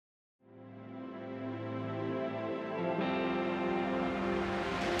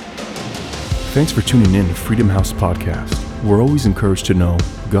Thanks for tuning in to Freedom House Podcast. We're always encouraged to know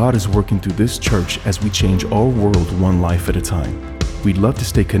God is working through this church as we change our world one life at a time. We'd love to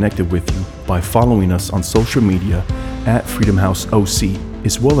stay connected with you by following us on social media at Freedom House OC,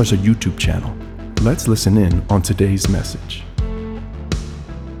 as well as our YouTube channel. Let's listen in on today's message. Come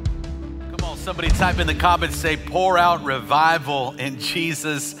on, somebody type in the comments, say, pour out revival in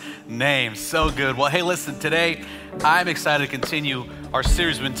Jesus' name. So good. Well, hey, listen, today I'm excited to continue our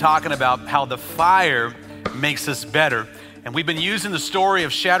series. We've been talking about how the fire makes us better. And we've been using the story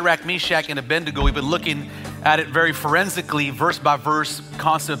of Shadrach, Meshach, and Abednego. We've been looking at it very forensically, verse by verse,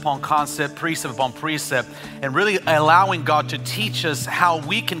 concept upon concept, precept upon precept, and really allowing God to teach us how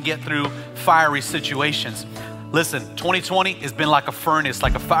we can get through fiery situations. Listen, 2020 has been like a furnace,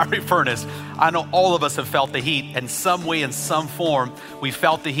 like a fiery furnace. I know all of us have felt the heat in some way, in some form. We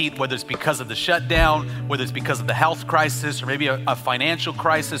felt the heat, whether it's because of the shutdown, whether it's because of the health crisis, or maybe a financial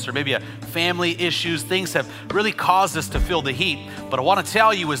crisis, or maybe a family issues. Things have really caused us to feel the heat. But I want to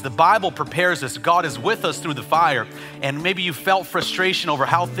tell you, as the Bible prepares us, God is with us through the fire. And maybe you felt frustration over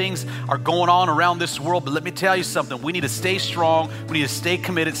how things are going on around this world. But let me tell you something. We need to stay strong. We need to stay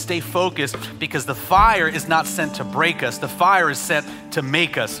committed, stay focused, because the fire is not sent to break us. The fire is sent to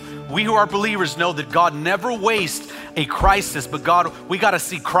make us. We who are believers know that God never wastes a crisis, but God, we got to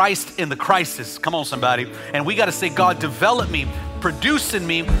see Christ in the crisis. Come on, somebody. And we got to say, God, develop me, produce in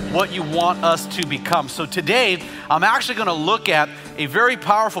me what you want us to become. So today, I'm actually going to look at a very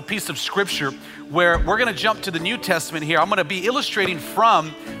powerful piece of scripture where we're going to jump to the New Testament here. I'm going to be illustrating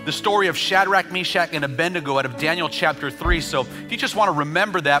from the story of Shadrach, Meshach, and Abednego out of Daniel chapter 3. So if you just want to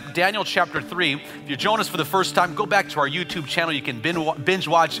remember that, Daniel chapter 3, if you're joining us for the first time, go back to our YouTube channel. You can binge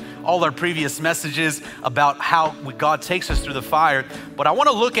watch all our previous messages about how God takes us through the fire. What I want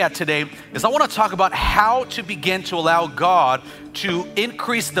to look at today is I want to talk about how to begin to allow God to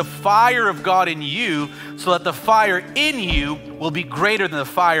increase the fire of God in you so that the fire in you will be greater than the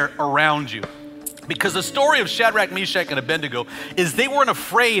fire around you. Because the story of Shadrach, Meshach, and Abednego is they weren't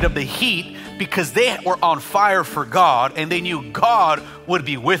afraid of the heat because they were on fire for God and they knew God would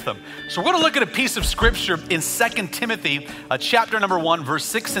be with them. So we're going to look at a piece of scripture in 2 Timothy, chapter number 1, verse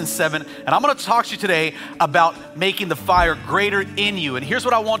 6 and 7. And I'm going to talk to you today about making the fire greater in you. And here's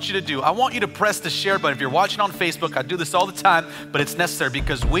what I want you to do. I want you to press the share button. If you're watching on Facebook, I do this all the time, but it's necessary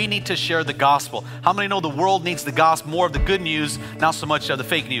because we need to share the gospel. How many know the world needs the gospel, more of the good news, not so much of the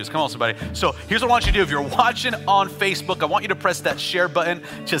fake news? Come on, somebody. So here's what I want you to do. If you're watching on Facebook, I want you to press that share button.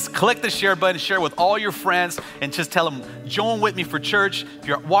 Just click the share button, share with all your friends, and just tell them, join with me for church. If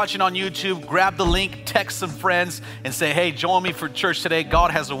you're watching on YouTube, grab the link, text some friends, and say, hey, join me for church today.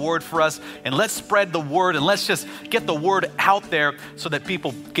 God has a word for us. And let's spread the word, and let's just get the word out there so that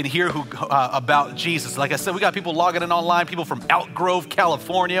people can hear about Jesus. Like I said, we got people logging in online, people from Elk Grove,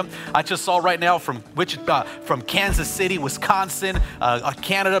 California. I just saw right now from Kansas City, Wisconsin,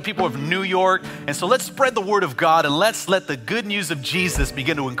 Canada, people from New York. And so let's spread the word of God, and let's let the good news of Jesus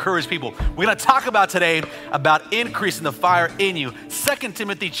begin to encourage people. We're going to talk about today about increasing the fire in you. 2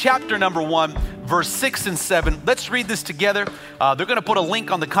 Timothy chapter number 1, verse 6 and 7. Let's read this together. They're going to put a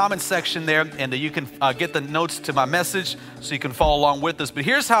link on the comment section there, and you can get the notes to my message so you can follow along with us. But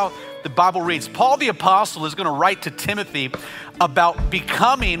here's how the Bible reads. Paul the apostle is going to write to Timothy about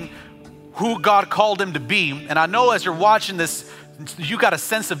becoming who God called him to be. And I know as you're watching this, you got a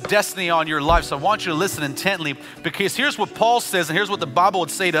sense of destiny on your life, so I want you to listen intently, because here's what Paul says, and here's what the Bible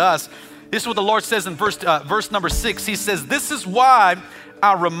would say to us. This is what the Lord says in verse number 6. He says, this is why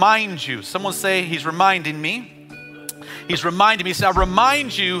I remind you. Someone say, he's reminding me. He's reminding me. He said, I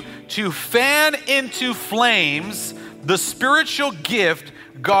remind you to fan into flames the spiritual gift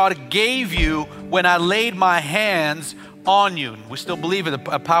God gave you when I laid my hands on you. We still believe in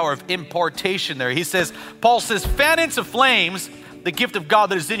the power of impartation there. He says, Paul says, fan into flames the gift of God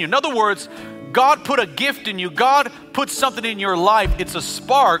that is in you. In other words, God put a gift in you. God put something in your life. It's a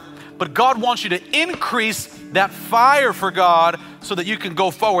spark, but God wants you to increase that fire for God so that you can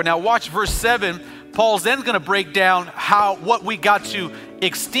go forward. Now watch verse 7. Paul's then going to break down what we got to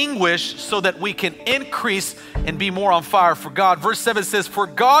extinguish so that we can increase and be more on fire for God. Verse 7 says, for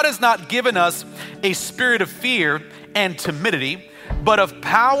God has not given us a spirit of fear and timidity, but of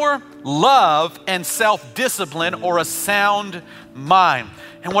power, love, and self-discipline, or a sound mind.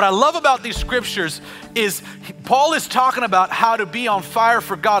 And what I love about these scriptures is Paul is talking about how to be on fire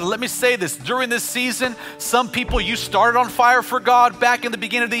for God. Let me say this, during this season, some people, you started on fire for God back in the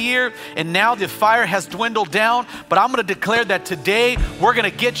beginning of the year, and now the fire has dwindled down. But I'm going to declare that today, we're going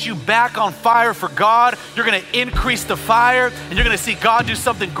to get you back on fire for God. You're going to increase the fire, and you're going to see God do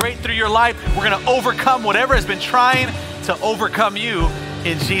something great through your life. We're going to overcome whatever has been trying to overcome you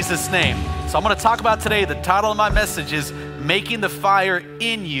in Jesus' name. So I'm going to talk about today, the title of my message is Making the Fire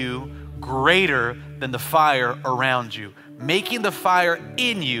in You Greater Than the Fire Around You. Making the fire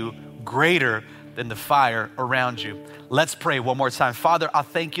in you greater than the fire around you. Let's pray one more time. Father, I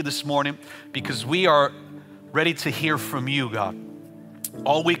thank you this morning because we are ready to hear from you, God.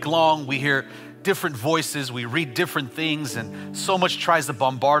 All week long, we hear different voices, we read different things, and so much tries to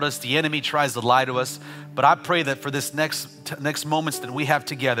bombard us. The enemy tries to lie to us. But I pray that for this next moments that we have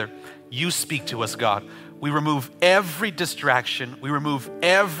together, you speak to us, God. We remove every distraction. We remove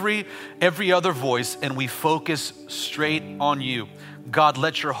every other voice, and we focus straight on you. God,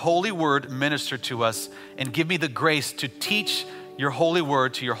 let your holy word minister to us and give me the grace to teach your holy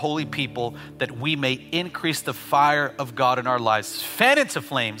word to your holy people that we may increase the fire of God in our lives. Fan into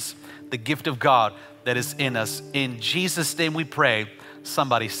flames the gift of God that is in us. In Jesus' name we pray.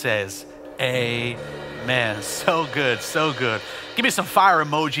 Somebody says, amen. So good, so good. Give me some fire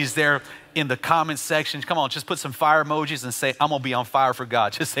emojis there in the comment section. Come on, just put some fire emojis and say, I'm gonna be on fire for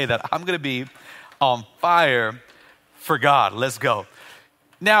God. Just say that, I'm gonna be on fire for God. Let's go.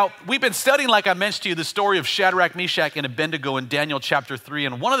 Now, we've been studying, like I mentioned to you, the story of Shadrach, Meshach, and Abednego in Daniel chapter 3.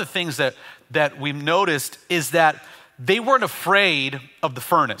 And one of the things that we've noticed is that they weren't afraid of the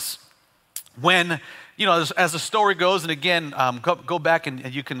furnace. When, you know, as the story goes, and again, go back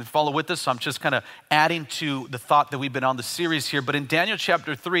and you can follow with us. So I'm just kind of adding to the thought that we've been on the series here. But in Daniel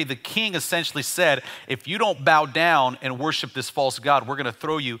chapter 3, the king essentially said, if you don't bow down and worship this false god, we're going to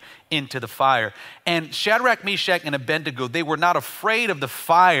throw you into the fire. And Shadrach, Meshach, and Abednego, they were not afraid of the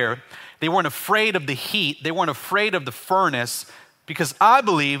fire. They weren't afraid of the heat. They weren't afraid of the furnace, because I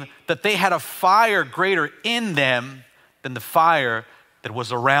believe that they had a fire greater in them than the fire that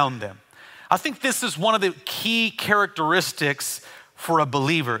was around them. I think this is one of the key characteristics for a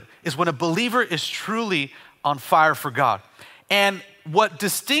believer, is when a believer is truly on fire for God. And what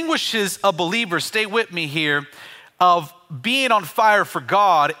distinguishes a believer, stay with me here, of being on fire for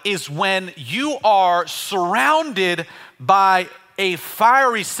God is when you are surrounded by a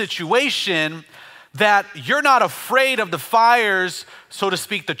fiery situation that you're not afraid of the fires, so to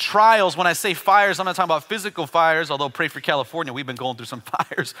speak, the trials. When I say fires, I'm not talking about physical fires, although pray for California, we've been going through some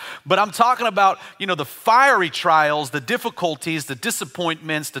fires. But I'm talking about, you know, the fiery trials, the difficulties, the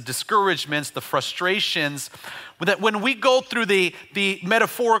disappointments, the discouragements, the frustrations. That when we go through the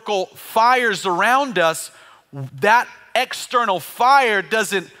metaphorical fires around us, that external fire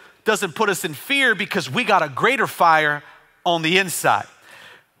doesn't put us in fear, because we got a greater fire on the inside.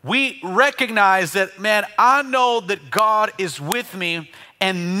 We recognize that, man, I know that God is with me,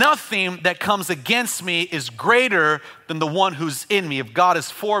 and nothing that comes against me is greater than the one who's in me. If God is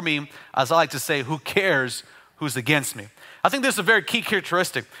for me, as I like to say, who cares who's against me? I think this is a very key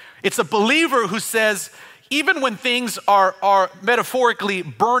characteristic. It's a believer who says, even when things are metaphorically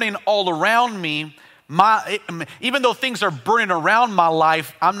burning all around me, even though things are burning around my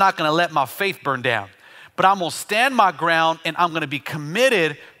life, I'm not gonna let my faith burn down. But I'm gonna stand my ground, and I'm gonna be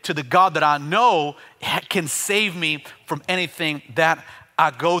committed to the God that I know can save me from anything that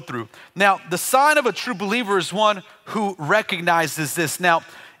I go through. Now, the sign of a true believer is one who recognizes this. Now,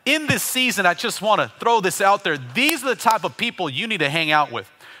 in this season, I just wanna throw this out there. These are the type of people you need to hang out with.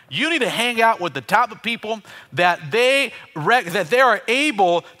 You need to hang out with the type of people that they are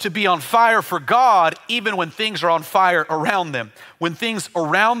able to be on fire for God, even when things are on fire around them. When things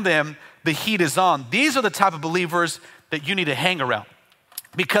around them, the heat is on. These are the type of believers that you need to hang around,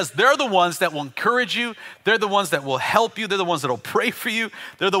 because they're the ones that will encourage you. They're the ones that will help you. They're the ones that will pray for you.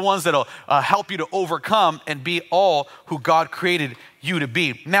 They're the ones that will help you to overcome and be all who God created you to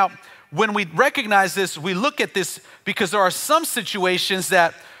be. Now, when we recognize this, we look at this because there are some situations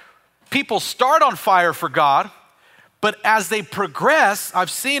that people start on fire for God, but as they progress, I've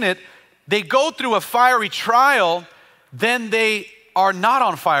seen it, they go through a fiery trial, then they are not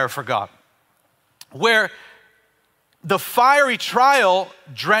on fire for God, where the fiery trial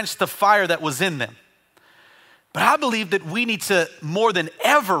drenched the fire that was in them. But I believe that we need to, more than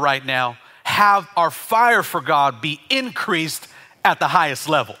ever right now, have our fire for God be increased at the highest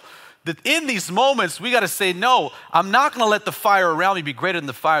level. That in these moments, we got to say, no, I'm not going to let the fire around me be greater than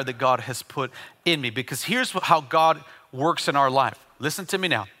the fire that God has put in me. Because here's how God works in our life. Listen to me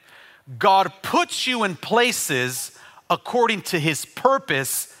now. God puts you in places according to his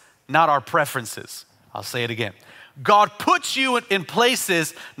purpose, not our preferences. I'll say it again. God puts you in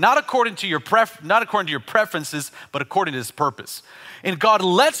places not according to your preferences, but according to his purpose. And God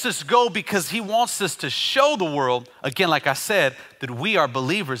lets us go because he wants us to show the world, again, like I said, that we are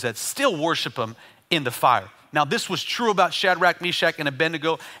believers that still worship him in the fire. Now, this was true about Shadrach, Meshach, and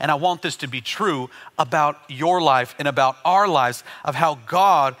Abednego, and I want this to be true about your life and about our lives of how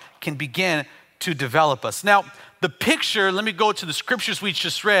God can begin to develop us. Now, the picture, let me go to the scriptures we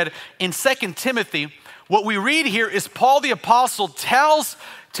just read in 2 Timothy. What we read here is Paul the apostle tells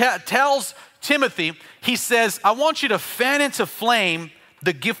Timothy, he says, I want you to fan into flame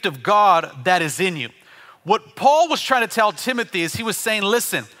the gift of God that is in you. What Paul was trying to tell Timothy is he was saying,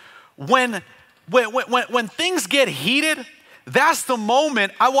 listen, when things get heated, that's the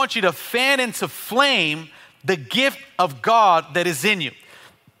moment I want you to fan into flame the gift of God that is in you.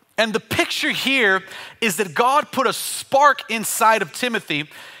 And the picture here is that God put a spark inside of Timothy,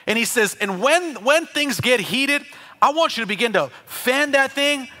 and he says, and when things get heated, I want you to begin to fan that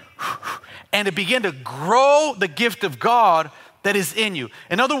thing and to begin to grow the gift of God that is in you.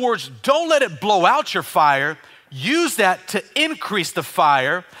 In other words, don't let it blow out your fire. Use that to increase the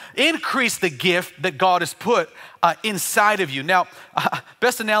fire, increase the gift that God has put inside of you. Now,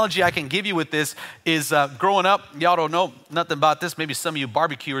 best analogy I can give you with this is growing up, y'all don't know nothing about this. Maybe some of you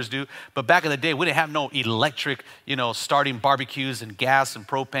barbecuers do, but back in the day, we didn't have no electric, starting barbecues and gas and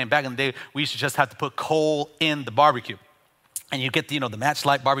propane. Back in the day, we used to just have to put coal in the barbecue. And you get the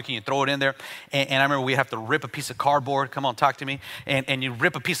matchlight barbecue, you throw it in there. And I remember we have to rip a piece of cardboard. Come on, talk to me. And you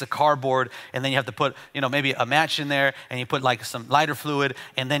rip a piece of cardboard, and then you have to put, maybe a match in there, and you put like some lighter fluid,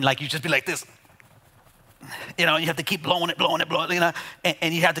 and then like you just be like this. You have to keep blowing it,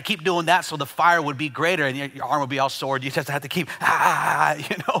 and you have to keep doing that so the fire would be greater, and your arm would be all sore. You just have to keep,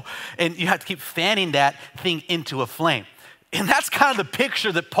 and you have to keep fanning that thing into a flame. And that's kind of the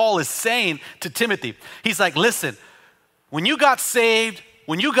picture that Paul is saying to Timothy. He's like, listen, when you got saved,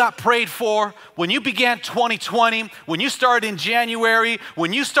 when you got prayed for, when you began 2020, when you started in January,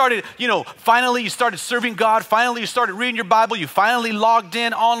 when you started, finally you started serving God, finally you started reading your Bible, you finally logged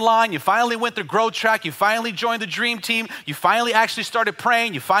in online, you finally went through Growth Track, you finally joined the Dream Team, you finally actually started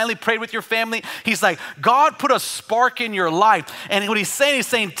praying, you finally prayed with your family. He's like, God put a spark in your life. And what he's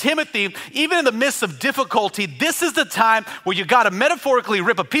saying, Timothy, even in the midst of difficulty, this is the time where you got to metaphorically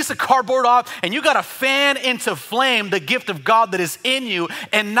rip a piece of cardboard off and you got to fan into flame the gift of God that is in you,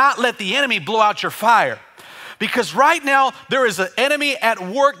 and not let the enemy blow out your fire. Because right now, there is an enemy at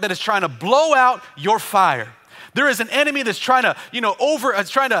work that is trying to blow out your fire. There is an enemy that's trying to,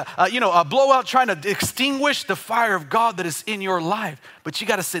 blow out, trying to extinguish the fire of God that is in your life. But you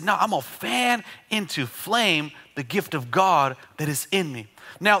got to say, no, I'm going to fan into flame the gift of God that is in me.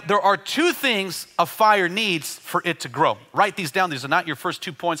 Now, there are two things a fire needs for it to grow. Write these down. These are not your first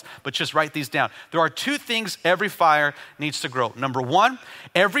 2 points, but just write these down. There are two things every fire needs to grow. Number one,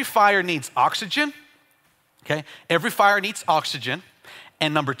 every fire needs oxygen. Okay? Every fire needs oxygen.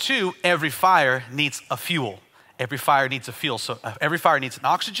 And number two, every fire needs a fuel. Every fire needs a fuel. So every fire needs an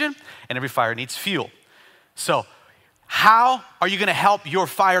oxygen, and every fire needs fuel. So how are you going to help your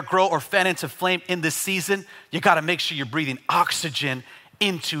fire grow or fan into flame in this season? You got to make sure you're breathing oxygen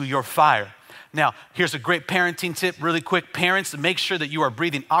into your fire. Now, here's a great parenting tip really quick. Parents, make sure that you are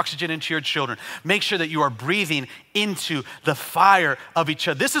breathing oxygen into your children. Make sure that you are breathing into the fire of each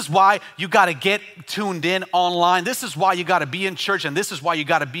other. This is why you got to get tuned in online. This is why you got to be in church, and this is why you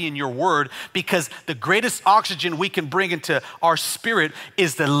got to be in your word, because the greatest oxygen we can bring into our spirit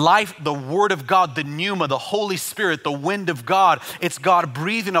is the life, the word of God, the pneuma, the Holy Spirit, the wind of God. It's God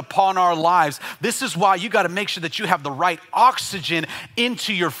breathing upon our lives. This is why you got to make sure that you have the right oxygen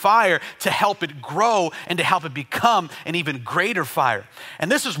into your fire to help it grow and to help it become an even greater fire. And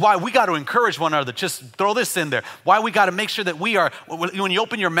this is why we got to encourage one another. Just throw this in there. Why we got to make sure that we are, when you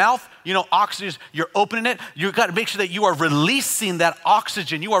open your mouth, oxygen, you're opening it. You got to make sure that you are releasing that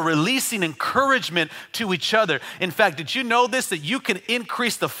oxygen. You are releasing encouragement to each other. In fact, did you know this, that you can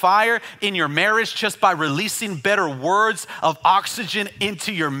increase the fire in your marriage just by releasing better words of oxygen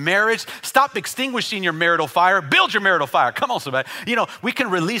into your marriage? Stop extinguishing your marital fire. Build your marital fire. Come on, somebody. We can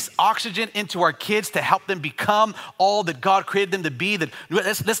release oxygen into our kids to help them become all that God created them to be. That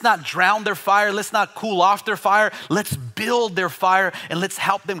let's not drown their fire. Let's not cool off their fire. Let's build their fire, and let's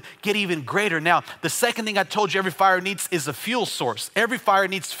help them get even greater. Now, the second thing I told you every fire needs is a fuel source. Every fire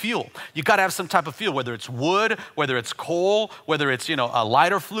needs fuel. You got to have some type of fuel, whether it's wood, whether it's coal, whether it's, a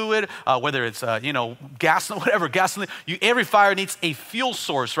lighter fluid, whether it's, gasoline, whatever, gasoline. Every fire needs a fuel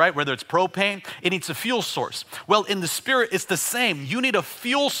source, right? Whether it's propane, it needs a fuel source. Well, in the spirit, it's the same. You need a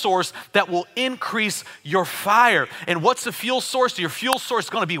fuel source that will will increase your fire. And what's the fuel source? Your fuel source is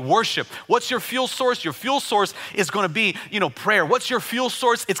going to be worship. What's your fuel source? Your fuel source is going to be, prayer. What's your fuel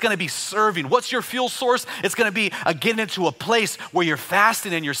source? It's going to be serving. What's your fuel source? It's going to be getting into a place where you're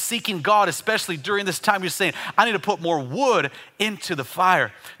fasting and you're seeking God, especially during this time. You're saying, I need to put more wood into the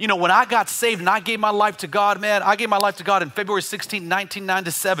fire. When I got saved and I gave my life to God, man, I gave my life to God in February 16,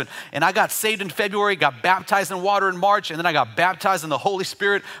 1997. And I got saved in February, got baptized in water in March, and then I got baptized in the Holy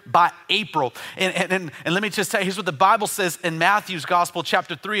Spirit by April. And let me just tell you, here's what the Bible says in Matthew's Gospel,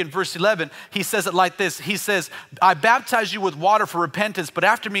 chapter 3 and verse 11. He says it like this. He says, I baptize you with water for repentance, but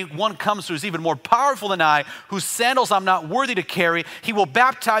after me one comes who is even more powerful than I, whose sandals I'm not worthy to carry. He will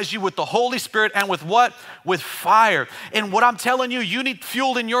baptize you with the Holy Spirit and with what? With fire. And what I'm telling you, you need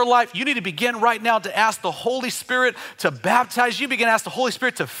fuel in your life. You need to begin right now to ask the Holy Spirit to baptize you. Begin to ask the Holy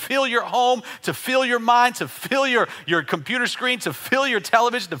Spirit to fill your home, to fill your mind, to fill your computer screen, to fill your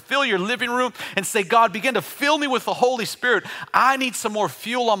television, to fill your living room, and say, God, begin to fill me with the Holy Spirit. I need some more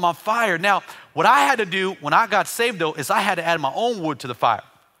fuel on my fire. Now, what I had to do when I got saved, though, is I had to add my own wood to the fire.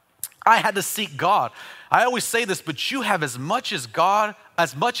 I had to seek God. I always say this, but you have as much of God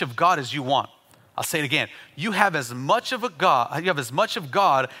as you want. I'll say it again. You have as much of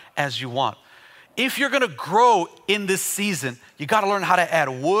God as you want. If you're going to grow in this season, you got to learn how to add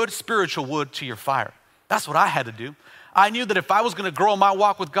wood, spiritual wood, to your fire. That's what I had to do. I knew that if I was going to grow in my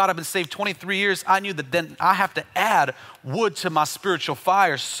walk with God, I've been saved 23 years, I knew that then I have to add wood to my spiritual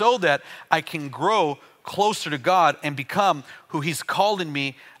fire so that I can grow closer to God and become who He's calling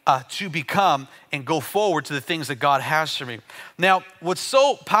me to become and go forward to the things that God has for me. Now, what's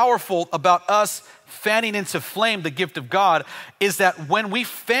so powerful about us fanning into flame the gift of God is that when we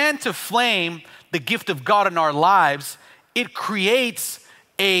fan to flame the gift of God in our lives, it creates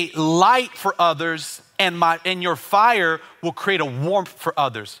a light for others, and your fire will create a warmth for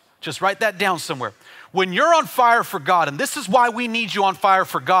others. Just write that down somewhere. When you're on fire for God, and this is why we need you on fire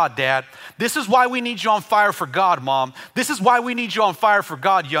for God, Dad. This is why we need you on fire for God, Mom. This is why we need you on fire for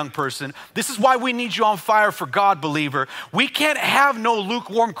God, young person. This is why we need you on fire for God, believer. We can't have no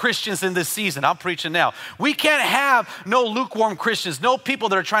lukewarm Christians in this season. I'm preaching now. We can't have no lukewarm Christians, no people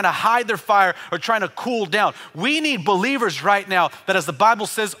that are trying to hide their fire or trying to cool down. We need believers right now that, as the Bible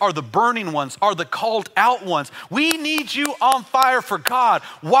says, are the burning ones, are the called out ones. We need you on fire for God.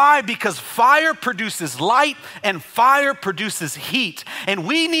 Why? Because fire produces light and fire produces heat. And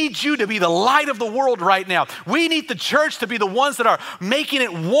we need you to be the light of the world right now. We need the church to be the ones that are making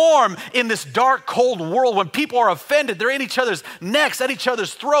it warm in this dark, cold world. When people are offended, they're in each other's necks, at each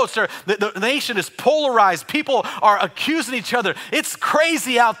other's throats. The nation is polarized. People are accusing each other. It's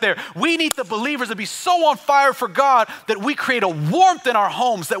crazy out there. We need the believers to be so on fire for God that we create a warmth in our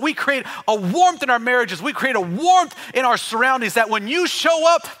homes, that we create a warmth in our marriages. We create a warmth in our surroundings, that when you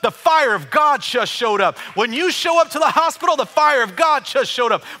show up, the fire of God just showed up. When you show up to the hospital, the fire of God just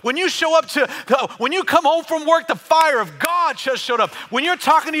showed up. When you show up when you come home from work, the fire of God just showed up. When you're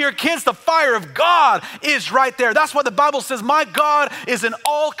talking to your kids, the fire of God is right there. That's why the Bible says, my God is an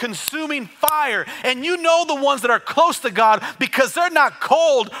all-consuming fire. And you know the ones that are close to God because they're not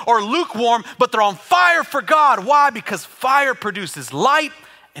cold or lukewarm, but they're on fire for God. Why? Because fire produces light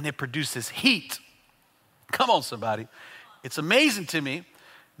and it produces heat. Come on, somebody. It's amazing to me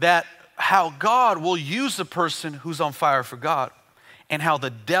that how God will use a person who's on fire for God and how the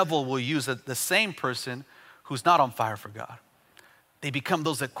devil will use the same person who's not on fire for God. They become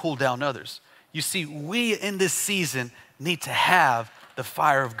those that cool down others. You see, we in this season need to have the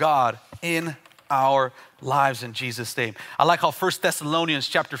fire of God in our lives in Jesus' name. I like how 1 Thessalonians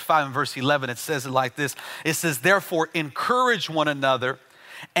chapter 5 and verse 11, it says it like this. It says, therefore, encourage one another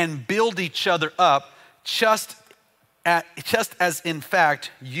and build each other up just as in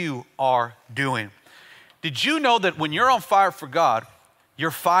fact you are doing. Did you know that when you're on fire for God,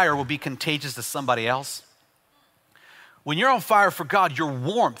 your fire will be contagious to somebody else? When you're on fire for God, your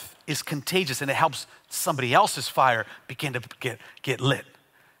warmth is contagious and it helps somebody else's fire begin to get lit.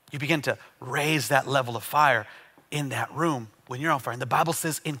 You begin to raise that level of fire in that room when you're on fire. And the Bible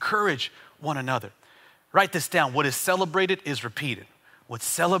says, encourage one another. Write this down. What is celebrated is repeated. What's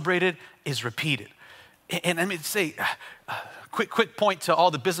celebrated is repeated. And let me say, quick point to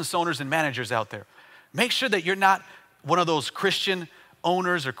all the business owners and managers out there. Make sure that you're not one of those Christian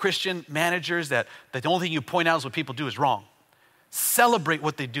owners or Christian managers that the only thing you point out is what people do is wrong. Celebrate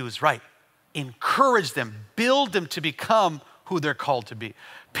what they do is right. Encourage them, build them to become who they're called to be.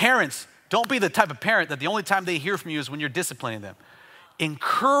 Parents, don't be the type of parent that the only time they hear from you is when you're disciplining them.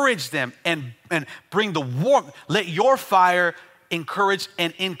 Encourage them and bring the warmth. Let your fire encourage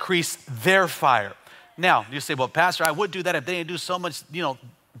and increase their fire. Now, you say, well, Pastor, I would do that if they didn't do so much,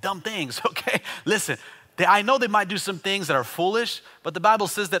 dumb things, okay? Listen, I know they might do some things that are foolish, but the Bible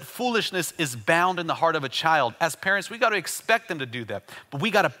says that foolishness is bound in the heart of a child. As parents, we got to expect them to do that. But we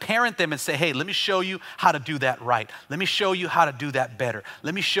got to parent them and say, hey, let me show you how to do that right. Let me show you how to do that better.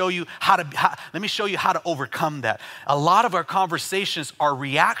 Let me show you how to overcome that. A lot of our conversations are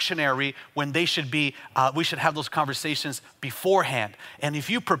reactionary when they should be, we should have those conversations beforehand. And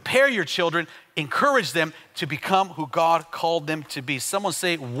if you prepare your children, encourage them to become who God called them to be. Someone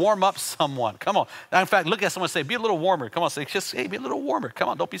say, warm up someone. Come on. In fact, look at someone and say, be a little warmer. Come on, say, just hey, be a little warmer. Come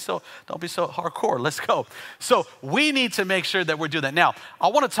on, don't be so hardcore. Let's go. So we need to make sure that we're doing that. Now, I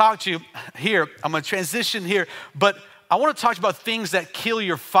want to talk to you here. I'm going to transition here, but I want to talk about things that kill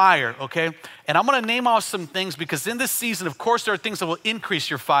your fire, okay? And I'm going to name off some things because in this season, of course, there are things that will increase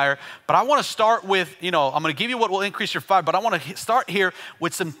your fire. But I want to start with, I'm going to give you what will increase your fire, but I want to start here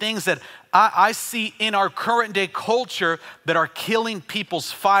with some things that I see in our current day culture that are killing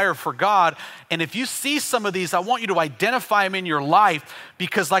people's fire for God. And if you see some of these, I want you to identify them in your life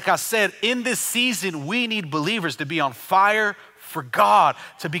because like I said, in this season, we need believers to be on fire for God,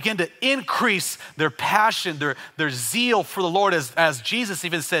 to begin to increase their passion, their zeal for the Lord. As Jesus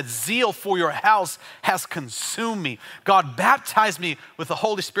even said, zeal for your house has consumed me. God baptized me with the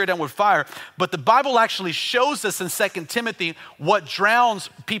Holy Spirit and with fire. But the Bible actually shows us in 2 Timothy what drowns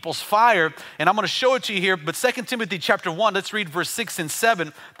people's fire. And I'm going to show it to you here. But 2 Timothy chapter 1, let's read verse 6 and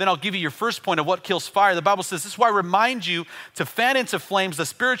 7. Then I'll give you your first point of what kills fire. The Bible says, this is why I remind you to fan into flames the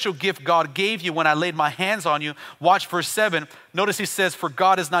spiritual gift God gave you when I laid my hands on you. Watch verse 7. Notice he says, for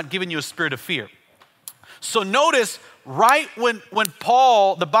God has not given you a spirit of fear. So notice right when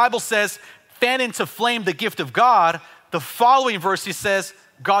Paul, the Bible says, fan into flame the gift of God, the following verse he says,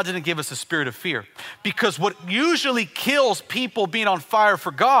 God didn't give us a spirit of fear. Because what usually kills people being on fire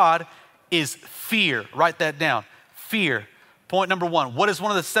for God is fear. Write that down. Fear. Point number one. What is one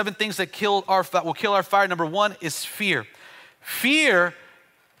of the 7 things that will kill our fire? Number 1 is fear. Fear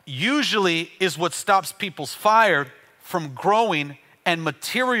usually is what stops people's fire from growing and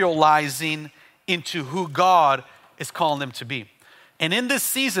materializing into who God is calling them to be. And in this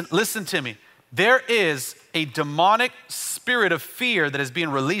season, listen to me, there is a demonic spirit of fear that is being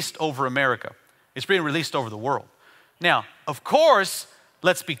released over America. It's being released over the world. Now, of course,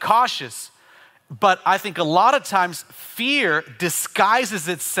 let's be cautious, but I think a lot of times fear disguises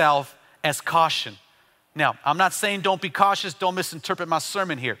itself as caution. Now, I'm not saying don't be cautious, don't misinterpret my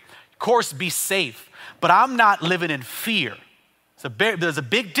sermon here. Of course, be safe. But I'm not living in fear. There's a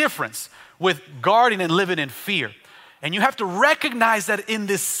big difference with guarding and living in fear. And you have to recognize that in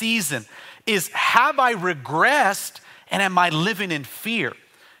this season is, have I regressed and am I living in fear?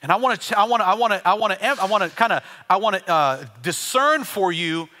 And I want to discern for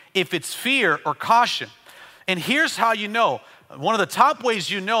you if it's fear or caution. And here's how you know. One of the top ways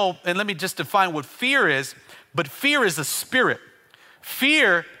you know, and let me just define what fear is, but fear is a spirit.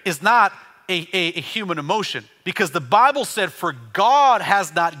 Fear is not a human emotion, because the Bible said, for God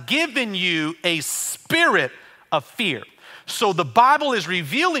has not given you a spirit of fear. So the Bible is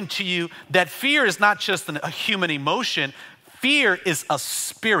revealing to you that fear is not just a human emotion. Fear is a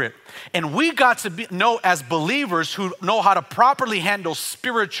spirit. And we got to know as believers who know how to properly handle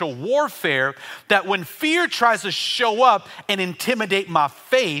spiritual warfare, that when fear tries to show up and intimidate my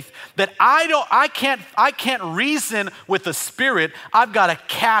faith, that I can't reason with the spirit. I've got to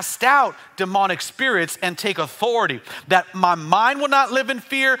cast out demonic spirits and take authority. That my mind will not live in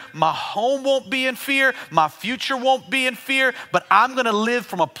fear, my home won't be in fear, my future won't be in fear, but I'm going to live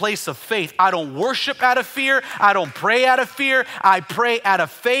from a place of faith. I don't worship out of fear. I don't pray out of fear. I pray out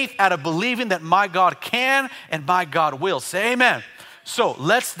of faith, out of believing that my God can and my God will. Say amen. So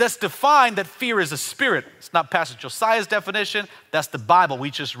let's define that fear is a spirit. It's not Pastor Josiah's definition. That's the Bible.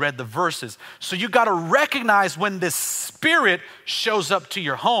 We just read the verses. So you got to recognize when this spirit shows up to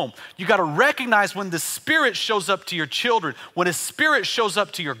your home. You got to recognize when the spirit shows up to your children, when a spirit shows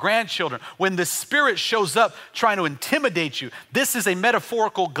up to your grandchildren, when the spirit shows up trying to intimidate you. This is a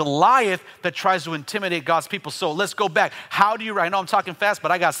metaphorical Goliath that tries to intimidate God's people. So let's go back. How do you, I know I'm talking fast,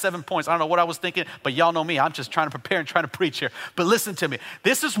 but I got 7 points. I don't know what I was thinking, but y'all know me. I'm just trying to prepare and trying to preach here. But listen to me.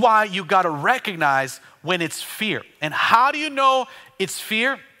 This is why you got to recognize when it's fear. And how do you know it's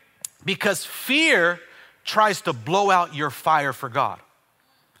fear? Because fear tries to blow out your fire for God.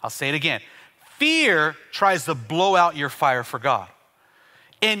 I'll say it again. Fear tries to blow out your fire for God.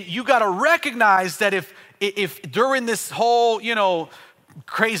 And you got to recognize that if during this whole,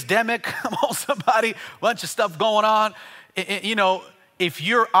 crazy-demic, somebody, bunch of stuff going on, if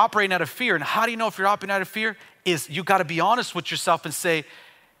you're operating out of fear, and how do you know if you're operating out of fear? Is you got to be honest with yourself and say,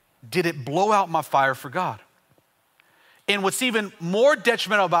 did it blow out my fire for God? And what's even more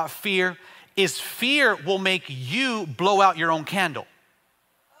detrimental about fear is fear will make you blow out your own candle.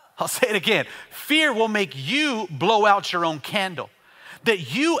 I'll say it again. Fear will make you blow out your own candle.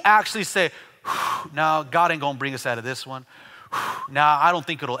 That you actually say, no, God ain't gonna bring us out of this one. No, I don't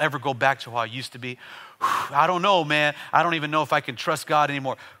think it'll ever go back to how I used to be. I don't know, man. I don't even know if I can trust God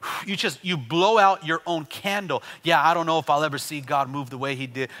anymore. You blow out your own candle. Yeah, I don't know if I'll ever see God move the way he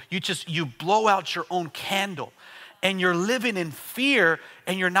did. You blow out your own candle. And you're living in fear,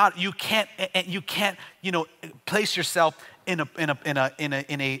 and you can't, place yourself in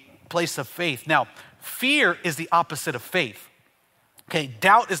a place of faith. Now, fear is the opposite of faith. Okay,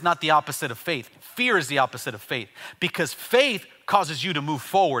 doubt is not the opposite of faith. Fear is the opposite of faith, because faith causes you to move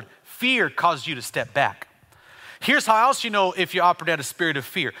forward. Fear causes you to step back. Here's how else you know if you operate out of a spirit of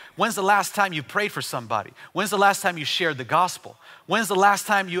fear. When's the last time you prayed for somebody? When's the last time you shared the gospel? When's the last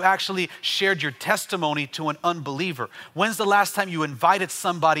time you actually shared your testimony to an unbeliever? When's the last time you invited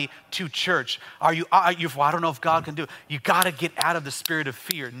somebody to church? Well, I don't know if God can do it. You got to get out of the spirit of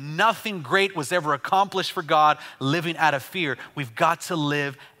fear. Nothing great was ever accomplished for God living out of fear. We've got to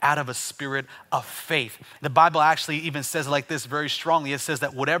live out of a spirit of faith. The Bible actually even says it like this very strongly. It says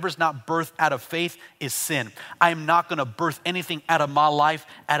that whatever's not birthed out of faith is sin. I am not going to birth anything out of my life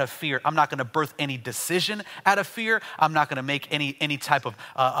out of fear. I'm not going to birth any decision out of fear. I'm not going to make any type of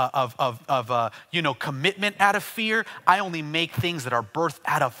commitment out of fear. I only make things that are birthed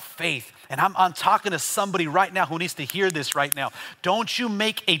out of faith. And I'm talking to somebody right now who needs to hear this right now. Don't you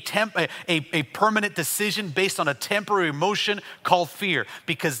make a permanent decision based on a temporary emotion called fear,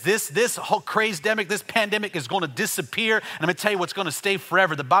 because this whole crazy-demic, this pandemic is going to disappear. And I'm going to tell you what's going to stay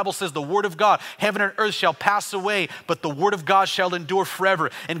forever. The Bible says the word of God, heaven and earth shall pass away, but the word of God shall endure forever.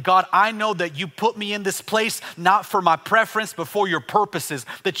 And God, I know that you put me in this place not for my preference, but for your purposes,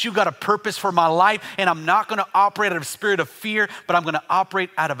 that you got a purpose for my life. And I'm not going to operate out of a spirit of fear, but I'm going to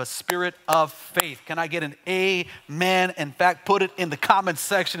operate out of a spirit of faith. Can I get an amen? In fact, put it in the comments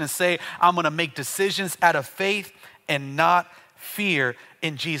section and say, I'm going to make decisions out of faith and not fear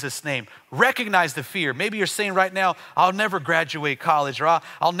in Jesus' name. Recognize the fear. Maybe you're saying right now, I'll never graduate college, or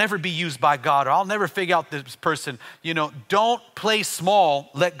I'll never be used by God, or I'll never figure out this person. Don't play small.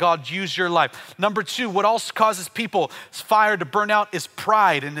 Let God use your life. Number two, what else causes people's fire to burn out is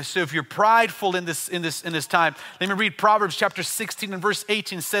pride. And so if you're prideful in this time, let me read Proverbs chapter 16 and verse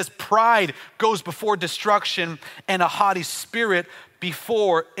 18. It says, pride goes before destruction, and a haughty spirit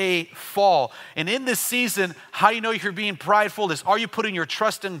before a fall. And in this season, how you know if you're being prideful is, are you putting your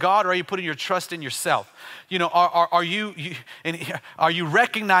trust in God, or are you putting your trust in yourself? Are you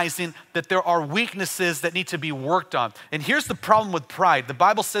recognizing that there are weaknesses that need to be worked on? And here's the problem with pride. The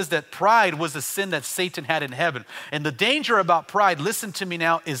Bible says that pride was a sin that Satan had in heaven. And the danger about pride, listen to me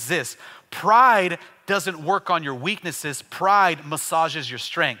now, is this. Pride doesn't work on your weaknesses. Pride massages your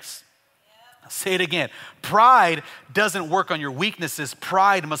strengths. I'll say it again. Pride doesn't work on your weaknesses.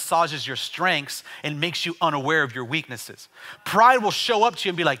 Pride massages your strengths and makes you unaware of your weaknesses. Pride will show up to you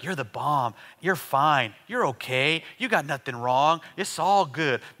and be like, you're the bomb. You're fine. You're okay. You got nothing wrong. It's all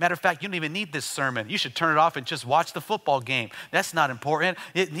good. Matter of fact, you don't even need this sermon. You should turn it off and just watch the football game. That's not important.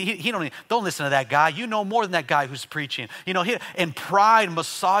 Don't listen to that guy. You know more than that guy who's preaching. And pride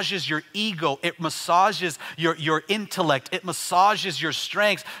massages your ego. It massages your intellect. It massages your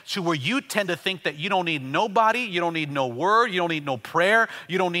strengths to where you tend to think that you don't need nobody, you don't need no word, you don't need no prayer,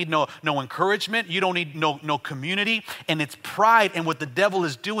 you don't need no encouragement, you don't need no community. And it's pride. And what the devil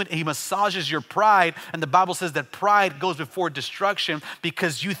is doing, he massages your pride. And the Bible says that pride goes before destruction,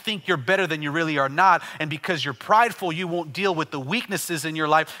 because you think you're better than you really are not. And because you're prideful, you won't deal with the weaknesses in your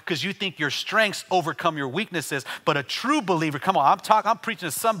life, because you think your strengths overcome your weaknesses. But a true believer, come on, I'm preaching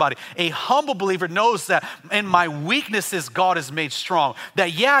to somebody. A humble believer knows that in my weaknesses, God is made strong.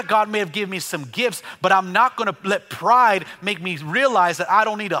 That God may have given me some gifts, but I'm not going to let pride make me realize that I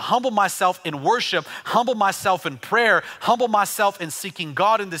don't need to humble myself in worship, humble myself in prayer, humble myself in seeking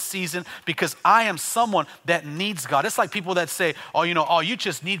God in this season, because I am someone that needs God. It's like people that say, you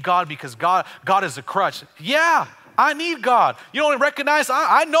just need God because God is a crutch. Yeah. I need God. You don't recognize,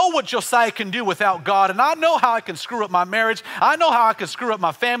 I know what Josiah can do without God, and I know how I can screw up my marriage. I know how I can screw up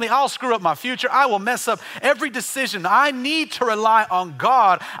my family. I'll screw up my future. I will mess up every decision. I need to rely on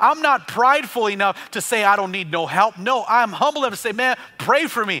God. I'm not prideful enough to say I don't need no help. No, I'm humble enough to say, man, pray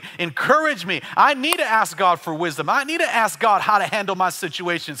for me, encourage me. I need to ask God for wisdom. I need to ask God how to handle my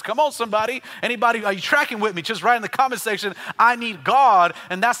situations. Come on, somebody. Anybody, are you tracking with me? Just write in the comment section, I need God,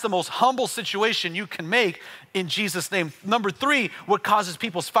 and that's the most humble situation you can make in Jesus' name. Number three, what causes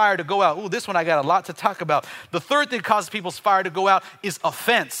people's fire to go out? Ooh, this one I got a lot to talk about. The third thing that causes people's fire to go out is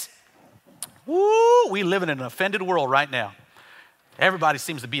offense. Woo, we live in an offended world right now. Everybody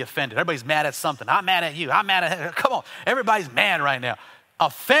seems to be offended. Everybody's mad at something. I'm mad at you. I'm mad at, come on. Everybody's mad right now.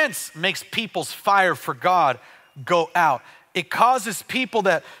 Offense makes people's fire for God go out. It causes people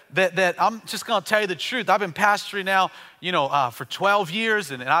that I'm just going to tell you the truth. I've been pastoring now, for 12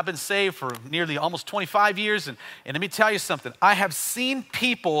 years, and I've been saved for nearly almost 25 years. And let me tell you something. I have seen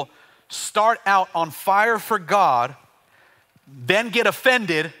people start out on fire for God, then get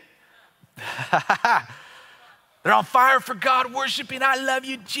offended. They're on fire for God, worshiping. I love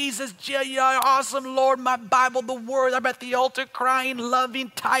you, Jesus. You're awesome, Lord. My Bible, the Word. I'm at the altar crying,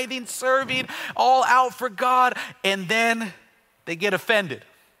 loving, tithing, serving, all out for God. And then they get offended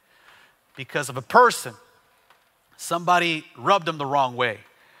because of a person. Somebody rubbed them the wrong way,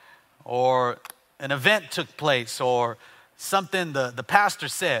 or an event took place, or something the pastor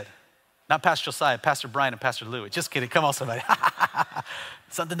said. Not Pastor Josiah, Pastor Brian and Pastor Louis. Just kidding. Come on, somebody.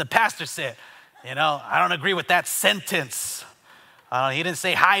 Something the pastor said. I don't agree with that sentence. He didn't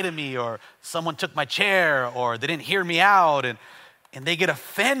say hi to me, or someone took my chair, or they didn't hear me out, and they get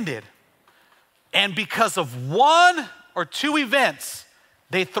offended. And because of one or two events,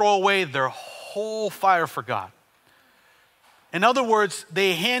 they throw away their whole fire for God. In other words,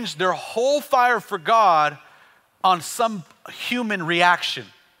 they hinge their whole fire for God on some human reaction.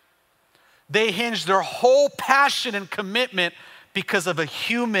 They hinge their whole passion and commitment because of a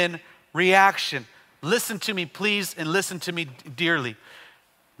human reaction. Listen to me, please, and listen to me dearly.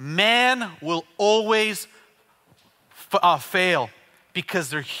 Man will always fail because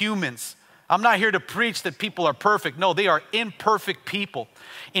they're humans. I'm not here to preach that people are perfect. No, they are imperfect people.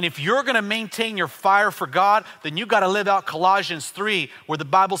 And if you're going to maintain your fire for God, then you got to live out Colossians 3, where the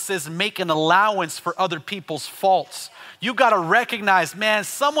Bible says, make an allowance for other people's faults. You got to recognize, man,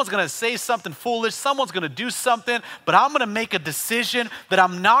 someone's going to say something foolish, someone's going to do something, but I'm going to make a decision that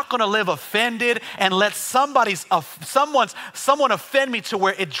I'm not going to live offended and let someone offend me to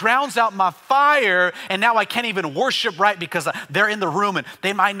where it drowns out my fire, and now I can't even worship right because they're in the room and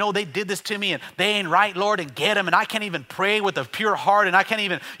they might know they did this to me and they ain't right, Lord, and get them, and I can't even pray with a pure heart, and I can't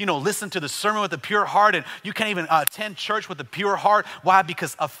even, listen to the sermon with a pure heart, and you can't even attend church with a pure heart. Why?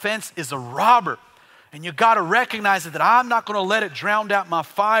 Because offense is a robber. And you got to recognize that I'm not going to let it drown out my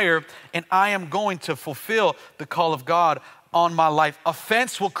fire, and I am going to fulfill the call of God on my life.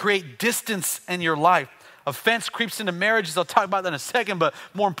 Offense will create distance in your life. Offense creeps into marriages. I'll talk about that in a second, but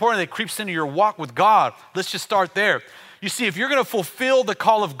more importantly, it creeps into your walk with God. Let's just start there. You see, if you're going to fulfill the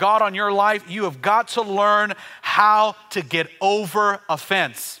call of God on your life, you have got to learn how to get over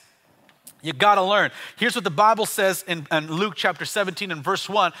offense. You got to learn. Here's what the Bible says in Luke chapter 17 and verse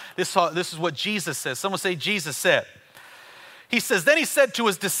 1. This is what Jesus says. Someone say, Jesus said. He says, then he said to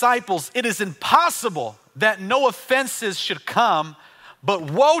his disciples, it is impossible that no offenses should come,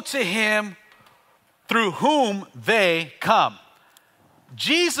 but woe to him through whom they come.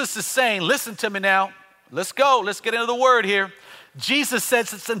 Jesus is saying, listen to me now. Let's go. Let's get into the word here. Jesus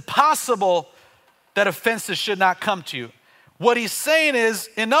says it's impossible that offenses should not come to you. What he's saying is,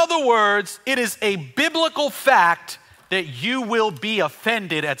 in other words, it is a biblical fact that you will be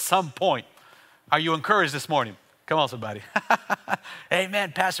offended at some point. Are you encouraged this morning? Come on, somebody.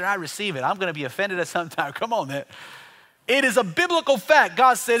 Amen, Pastor, I receive it. I'm going to be offended at some time. Come on, man. It is a biblical fact.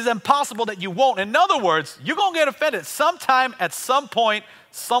 God says it's impossible that you won't. In other words, you're going to get offended. Sometime, at some point,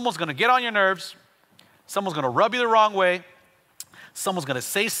 someone's going to get on your nerves. Someone's going to rub you the wrong way. Someone's going to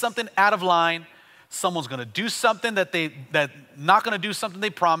say something out of line. Someone's going to do something that not going to do something they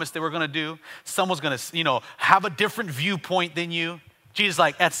promised they were going to do. Someone's going to, have a different viewpoint than you. Jesus,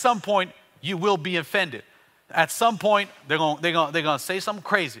 like, at some point, you will be offended. At some point, they're going to say something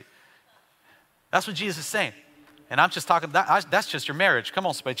crazy. That's what Jesus is saying. And I'm just talking, that's just your marriage. Come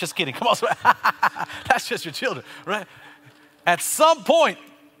on, somebody. Just kidding. Come on, somebody. That's just your children, right? At some point,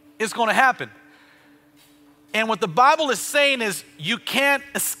 it's going to happen. And what the Bible is saying is you can't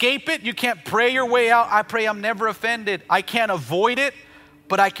escape it. You can't pray your way out. I pray I'm never offended. I can't avoid it,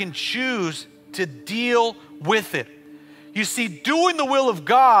 but I can choose to deal with it. You see, doing the will of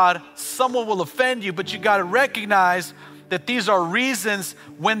God, someone will offend you, but you got to recognize that these are reasons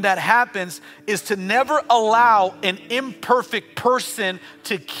when that happens is to never allow an imperfect person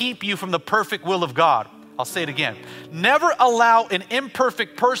to keep you from the perfect will of God. I'll say it again. Never allow an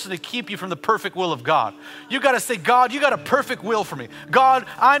imperfect person to keep you from the perfect will of God. You got to say, God, you got a perfect will for me. God,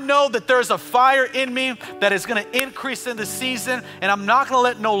 I know that there's a fire in me that is going to increase in this season, and I'm not going to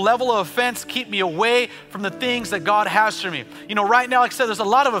let no level of offense keep me away from the things that God has for me. You know, right now, like I said, there's a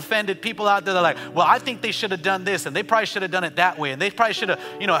lot of offended people out there that are like, well, I think they should have done this, and they probably should have done it that way, and they probably should have,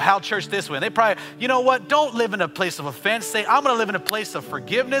 held church this way. And they probably, you know what? Don't live in a place of offense. Say, I'm going to live in a place of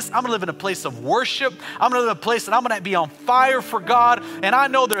forgiveness. I'm going to live in a place of worship. I'm going to live in a place that I'm going to be on fire for God. And I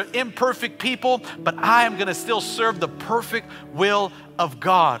know they're imperfect people, but I am going to still serve the perfect will of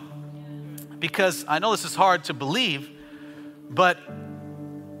God. Because I know this is hard to believe, but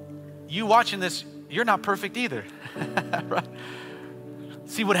you watching this, you're not perfect either. Right?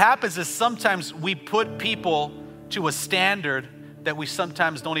 See, what happens is sometimes we put people to a standard that we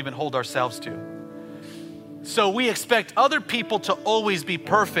sometimes don't even hold ourselves to. So we expect other people to always be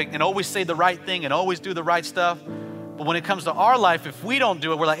perfect and always say the right thing and always do the right stuff. But when it comes to our life, if we don't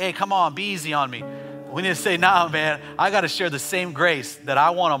do it, we're like, hey, come on, be easy on me. We need to say, nah, man, I got to share the same grace that I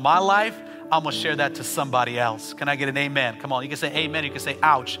want on my life. I'm going to share that to somebody else. Can I get an amen? Come on, you can say amen. You can say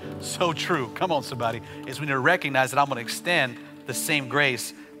ouch. So true. Come on, somebody. Is we need to recognize that I'm going to extend the same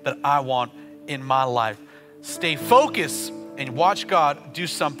grace that I want in my life. Stay focused and watch God do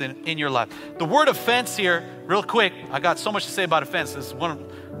something in your life. The word offense here, real quick, I got so much to say about offense.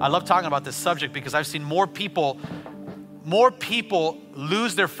 I love talking about this subject because I've seen more people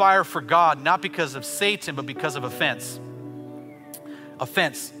lose their fire for God, not because of Satan, but because of offense.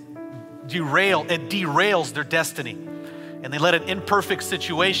 Offense derails their destiny. And they let an imperfect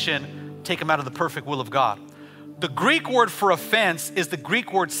situation take them out of the perfect will of God. The Greek word for offense is the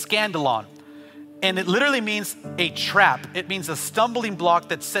Greek word scandalon. And it literally means a trap. It means a stumbling block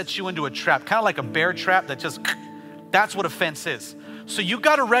that sets you into a trap. Kind of like a bear trap that's what offense is. So you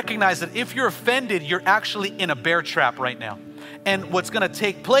got to recognize that if you're offended, you're actually in a bear trap right now. And what's going to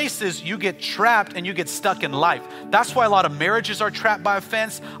take place is you get trapped and you get stuck in life. That's why a lot of marriages are trapped by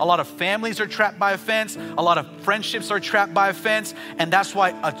offense. A lot of families are trapped by offense. A lot of friendships are trapped by offense. And that's why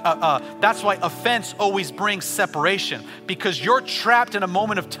offense always brings separation, because you're trapped in a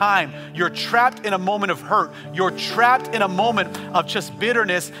moment of time. You're trapped in a moment of hurt. You're trapped in a moment of just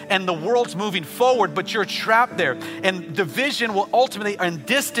bitterness, and the world's moving forward, but you're trapped there. And division and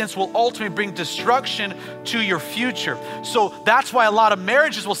distance will ultimately bring destruction to your future. So that's why a lot of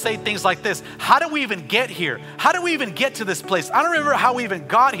marriages will say things like this: how do we even get here? How do we even get to this place? I don't remember how we even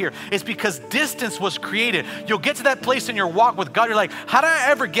got here. It's because distance was created. You'll get to that place in your walk with God. You're like, how did I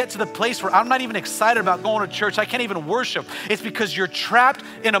ever get to the place where I'm not even excited about going to church? I can't even worship. It's because you're trapped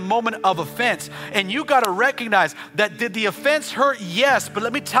in a moment of offense. And you got to recognize that, did the offense hurt? Yes. But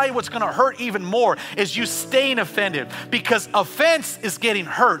let me tell you what's going to hurt even more is you staying offended, because offense is getting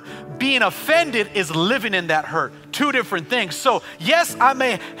hurt. Being offended is living in that hurt. Two different things. So yes,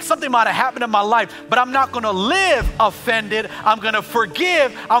 something might have happened in my life, but I'm not going to live offended. I'm going to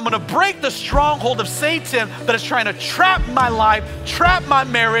forgive. I'm going to break the stronghold of Satan that is trying to trap my life, trap my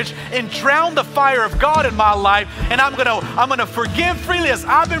marriage, and drown the fire of God in my life. And I'm going to forgive freely as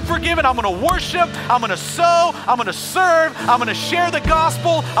I've been forgiven. I'm going to worship. I'm going to sow. I'm going to serve. I'm going to share the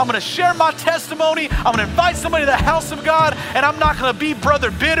gospel. I'm going to share my testimony. I'm going to invite somebody to the house of God, and I'm not going to be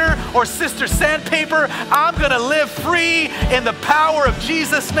brother bitter or sister sandpaper. I'm going to live free in the power of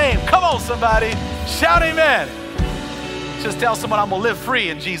Jesus' name. Come on, somebody. Shout amen. Just tell someone, I'm going to live free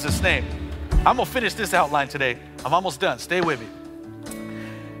in Jesus' name. I'm going to finish this outline today. I'm almost done. Stay with me.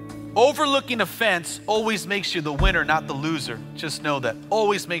 Overlooking offense always makes you the winner, not the loser. Just know that.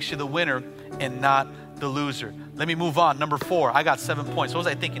 Always makes you the winner and not the loser. Let me move on. Number 4. I got 7 points. What was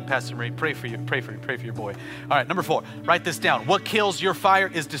I thinking, Pastor Marie? Pray for you. Pray for your boy. All right, number 4. Write this down. What kills your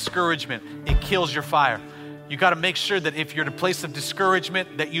fire is discouragement. It kills your fire. You got to make sure that if you're in a place of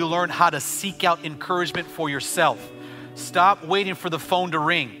discouragement, that you learn how to seek out encouragement for yourself. Stop waiting for the phone to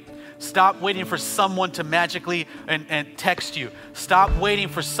ring. Stop waiting for someone to magically and text you. Stop waiting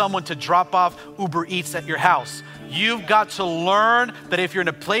for someone to drop off Uber Eats at your house. You've got to learn that if you're in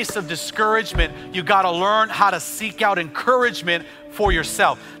a place of discouragement, you got to learn how to seek out encouragement for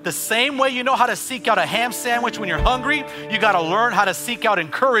yourself. The same way you know how to seek out a ham sandwich when you're hungry, you got to learn how to seek out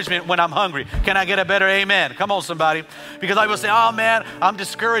encouragement when I'm hungry. Can I get a better amen? Come on, somebody. Because I will say, oh man, I'm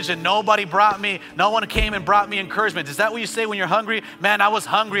discouraged and no one came and brought me encouragement. Is that what you say when you're hungry? Man, I was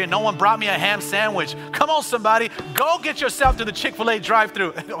hungry and no one brought me a ham sandwich. Come on, somebody. Go get yourself to the Chick-fil-A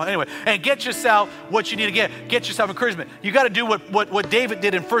drive-thru. Anyway, and get yourself what you need to get. Get yourself encouragement. You got to do what David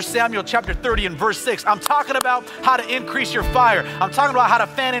did in 1 Samuel chapter 30 and verse 6. I'm talking about how to increase your fire. I'm talking about how to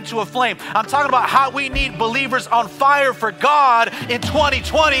fan into a flame. I'm talking about how we need believers on fire for God in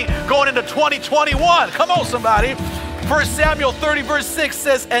 2020 going into 2021. Come on, somebody. 1 Samuel 30 verse 6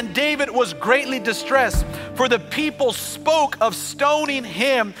 says, and David was greatly distressed, for the people spoke of stoning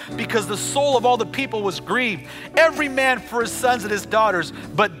him because the soul of all the people was grieved, every man for his sons and his daughters.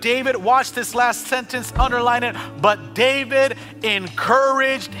 But David, watch this last sentence, underline it, but David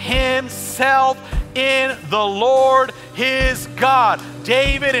encouraged himself in the Lord his God.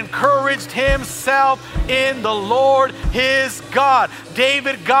 David encouraged himself in the Lord his God.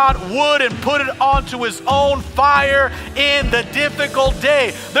 David got wood and put it onto his own fire in the difficult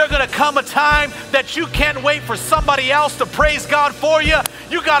day. There's gonna come a time that you can't wait for somebody else to praise God for you.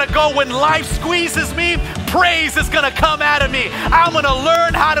 You gotta go when life squeezes me, praise is gonna come out of me. I'm gonna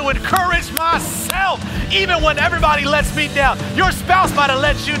learn how to encourage myself even when everybody lets me down. Your spouse might have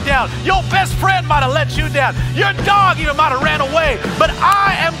let you down. Your best friend might have let you down. Your dog even might have ran away. But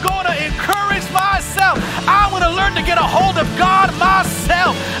I am gonna encourage myself. I'm gonna learn to get a hold of God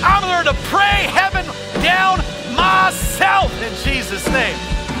myself. I'm gonna learn to pray heaven down myself in Jesus' name.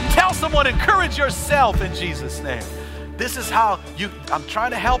 Tell someone, encourage yourself in Jesus' name. This is how I'm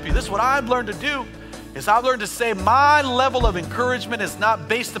trying to help you. This is what I've learned to do. Is I've learned to say my level of encouragement is not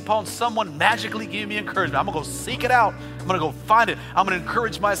based upon someone magically giving me encouragement. I'm gonna go seek it out. I'm gonna go find it. I'm gonna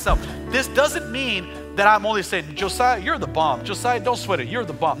encourage myself. This doesn't mean that I'm only saying, Josiah, you're the bomb. Josiah, don't sweat it, you're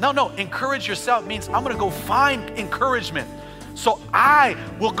the bomb. No, encourage yourself means I'm gonna go find encouragement. So I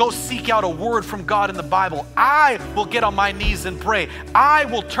will go seek out a word from God in the Bible. I will get on my knees and pray. I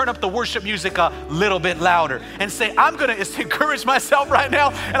will turn up the worship music a little bit louder and say, I'm gonna encourage myself right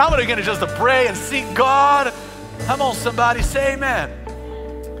now, and I'm gonna just pray and seek God. Come on, somebody, say amen.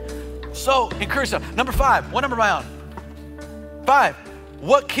 So encourage yourself. Number 5, what number am I on? 5,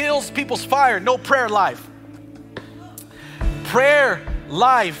 what kills people's fire? No prayer life. Prayer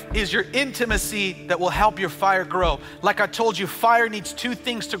life is your intimacy that will help your fire grow. Like I told you, fire needs 2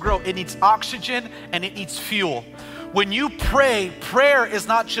 things to grow. It needs oxygen and it needs fuel. When you pray, prayer is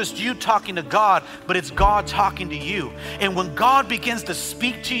not just you talking to God, but it's God talking to you. And when God begins to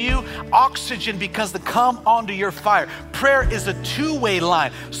speak to you, oxygen begins to come onto your fire. Prayer is a 2-way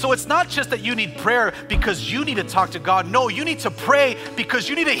line. So it's not just that you need prayer because you need to talk to God. No, you need to pray because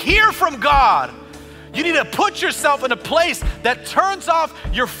you need to hear from God. You need to put yourself in a place that turns off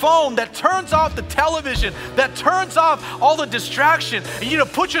your phone, that turns off the television, that turns off all the distraction. And you need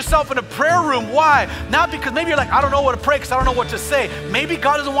to put yourself in a prayer room. Why? Not because maybe you're like, I don't know what to pray because I don't know what to say. Maybe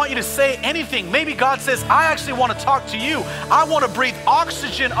God doesn't want you to say anything. Maybe God says, I actually want to talk to you. I want to breathe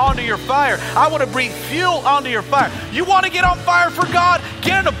oxygen onto your fire. I want to breathe fuel onto your fire. You want to get on fire for God?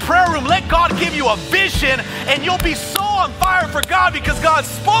 Get in a prayer room. Let God give you a vision, and you'll be so on fire for God because God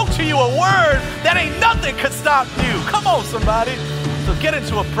spoke to you a word that ain't nothing could stop you. Come on, somebody. So get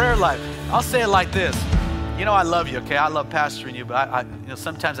into a prayer life. I'll say it like this. You know I love you, okay? I love pastoring you, but I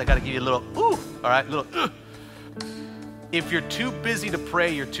sometimes I got to give you a little ooh, all right? A little If you're too busy to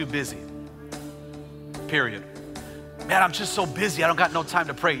pray, you're too busy. Period. Man, I'm just so busy. I don't got no time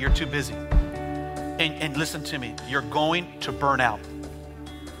to pray. You're too busy. And listen to me. You're going to burn out.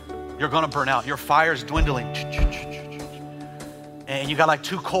 You're going to burn out. Your fire's dwindling. And you got like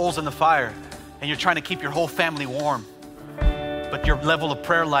 2 coals in the fire, and you're trying to keep your whole family warm. But your level of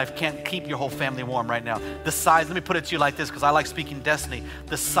prayer life can't keep your whole family warm right now. The size, let me put it to you like this, because I like speaking destiny.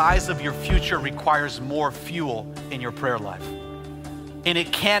 The size of your future requires more fuel in your prayer life. And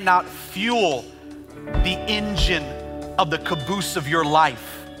it cannot fuel the engine of the caboose of your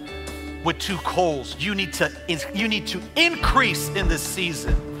life with 2 coals. You need to increase in this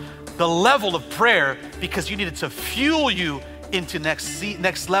season the level of prayer, because you need it to fuel you into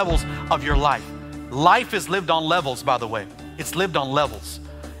next levels of your life. Life is lived on levels, by the way. It's lived on levels.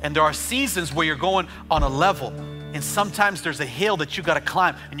 And there are seasons where you're going on a level, and sometimes there's a hill that you got to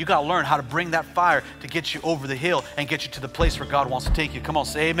climb, and you got to learn how to bring that fire to get you over the hill and get you to the place where God wants to take you. Come on,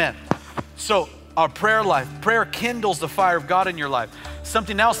 say amen. So our prayer life, prayer kindles the fire of God in your life.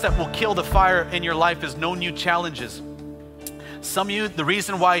 Something else that will kill the fire in your life is no new challenges. Some of you, the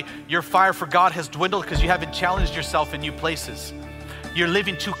reason why your fire for God has dwindled because you haven't challenged yourself in new places. You're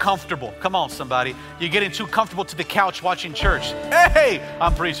living too comfortable. Come on, somebody. You're getting too comfortable to the couch watching church. Hey,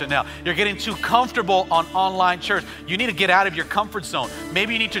 I'm preaching now. You're getting too comfortable on online church. You need to get out of your comfort zone.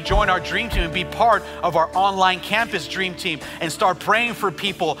 Maybe you need to join our dream team and be part of our online campus dream team and start praying for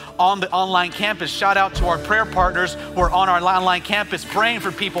people on the online campus. Shout out to our prayer partners who are on our online campus praying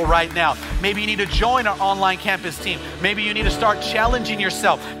for people right now. Maybe you need to join our online campus team. Maybe you need to start challenging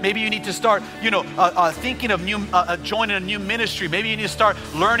yourself. Maybe you need to start, thinking of joining a new ministry. Maybe you need need to start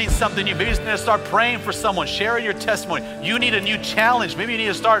learning something new. Maybe you need to start praying for someone, sharing your testimony. You need a new challenge. Maybe you need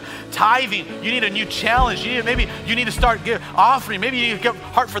to start tithing. You need a new challenge. Maybe you need to start offering. Maybe you need to get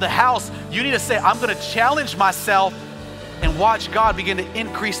heart for the house. You need to say, I'm going to challenge myself and watch God begin to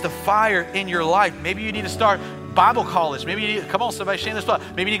increase the fire in your life. Maybe you need to start Bible college. Maybe you need, come on, somebody, share this thought.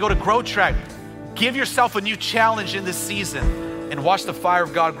 Maybe you need to go to Grow Track. Give yourself a new challenge in this season and watch the fire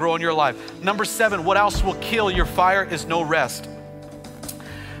of God grow in your life. Number 7, what else will kill your fire is no rest.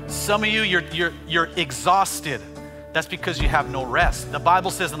 Some of you, you're exhausted. That's because you have no rest. The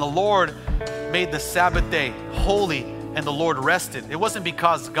Bible says, and the Lord made the Sabbath day holy, and the Lord rested. It wasn't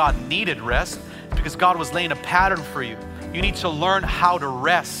because God needed rest, it's because God was laying a pattern for you. You need to learn how to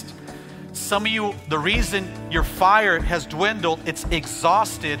rest. Some of you, the reason your fire has dwindled, it's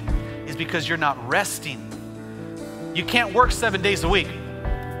exhausted, is because you're not resting. You can't work 7 days a week.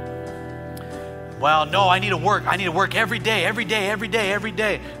 Well, no, I need to work. I need to work every day, every day, every day, every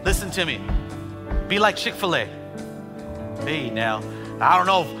day. Listen to me. Be like Chick-fil-A. Hey, now, I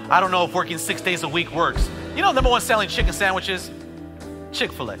don't know if working 6 days a week works. You know, number one selling chicken sandwiches?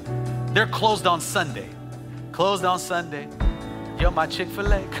 Chick-fil-A. They're closed on Sunday. Closed on Sunday. Yo, my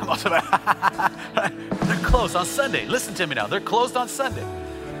Chick-fil-A. Come on, somebody. They're closed on Sunday. Listen to me now. They're closed on Sunday.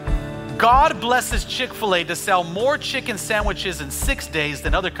 God blesses Chick-fil-A to sell more chicken sandwiches in 6 days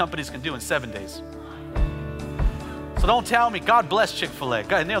than other companies can do in 7 days. So don't tell me, God bless Chick-fil-A.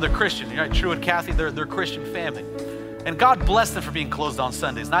 God, you know, they're Christian, right? True and Kathy, they're a Christian family. And God bless them for being closed on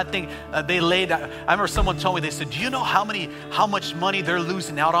Sundays. And I think they laid out, I remember someone told me, they said, do you know how much money they're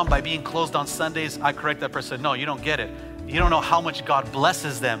losing out on by being closed on Sundays? I correct that person, said, no, you don't get it. You don't know how much God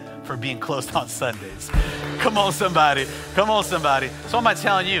blesses them for being closed on Sundays. Come on, somebody. Come on, somebody. So what am I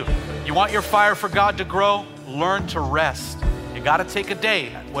telling you? You want your fire for God to grow? Learn to rest. You got to take a day,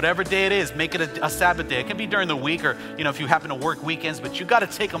 whatever day it is, make it a Sabbath day. It can be during the week or, you know, if you happen to work weekends, but you got to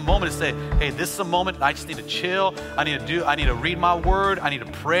take a moment to say, hey, this is a moment I just need to chill. I need to read my word. I need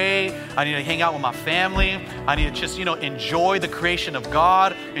to pray. I need to hang out with my family. I need to just, you know, enjoy the creation of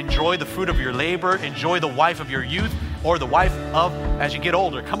God, enjoy the fruit of your labor, enjoy the wife of your youth or the wife of as you get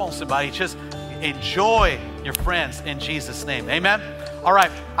older. Come on, somebody, just enjoy your friends in Jesus' name. Amen. All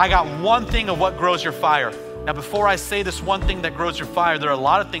right, I got one thing of what grows your fire. Now, before I say this one thing that grows your fire, there are a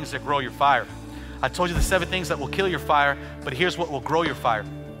lot of things that grow your fire. I told you the 7 things that will kill your fire, but here's what will grow your fire.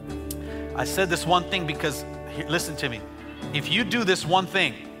 I said this one thing because, listen to me. If you do this one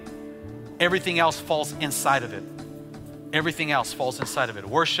thing, everything else falls inside of it. Everything else falls inside of it.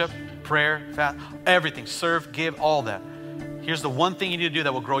 Worship, prayer, fast, everything, serve, give, all that. Here's the one thing you need to do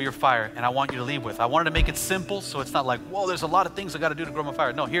that will grow your fire, and I want you to leave with. I wanted to make it simple, so it's not like, whoa, there's a lot of things I got to do to grow my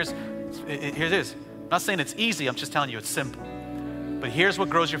fire. No, here it is. I'm not saying it's easy. I'm just telling you it's simple. But here's what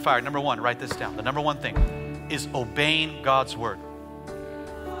grows your fire. Number 1, write this down. The number 1 thing is obeying God's word.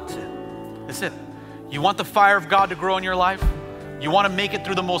 That's it. That's it. You want the fire of God to grow in your life? You want to make it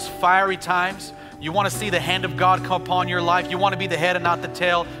through the most fiery times? You want to see the hand of God come upon your life? You want to be the head and not the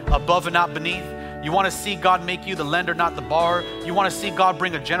tail, above and not beneath? You want to see God make you the lender, not the borrower? You want to see God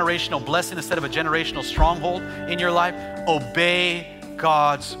bring a generational blessing instead of a generational stronghold in your life? Obey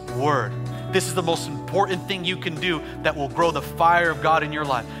God's word. This is the most important thing you can do that will grow the fire of God in your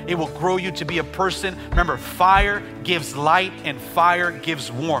life. It will grow you to be a person. Remember, fire gives light and fire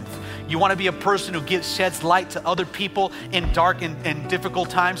gives warmth. You want to be a person who sheds light to other people in dark and difficult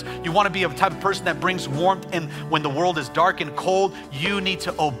times. You want to be a type of person that brings warmth when the world is dark and cold. You need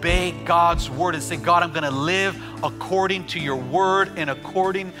to obey God's word and say, God, I'm going to live according to your word and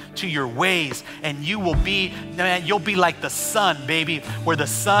according to your ways. And you will be, man, you'll be like the sun, baby, where the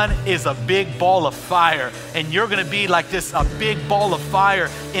sun is a big ball of fire. And you're going to be like this, a big ball of fire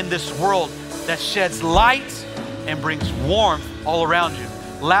in this world that sheds light and brings warmth all around you.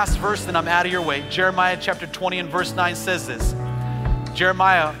 Last verse, then I'm out of your way. Jeremiah chapter 20 and verse 9 says this.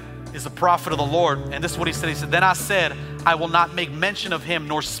 Jeremiah is a prophet of the Lord, and this is what he said. He said, then I said, I will not make mention of him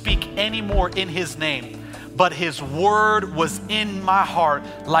nor speak any more in his name. But his word was in my heart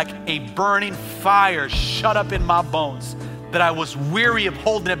like a burning fire shut up in my bones, that I was weary of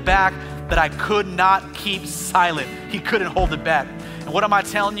holding it back, that I could not keep silent. He couldn't hold it back. And what am I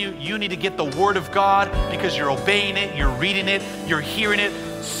telling you? You need to get the word of God because you're obeying it, you're reading it, you're hearing it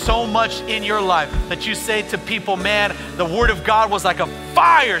so much in your life that you say to people, man, the word of God was like a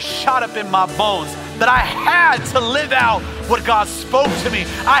fire shot up in my bones, that I had to live out what God spoke to me.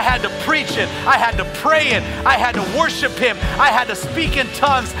 I had to preach it. I had to pray it. I had to worship him. I had to speak in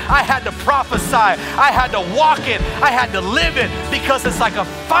tongues. I had to prophesy. I had to walk it. I had to live it because it's like a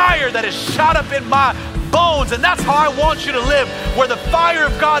fire that is shot up in my bones. And that's how I want you to live, where the fire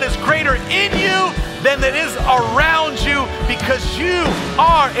of God is greater in you than it is around you, because you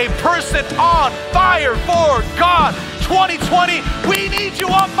are a person on fire for God. 2020, we need you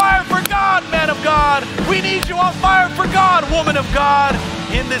on fire for God, man of God. We need you on fire for God, woman of God.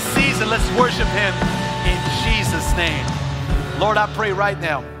 In this season, let's worship Him in Jesus' name. Lord, I pray right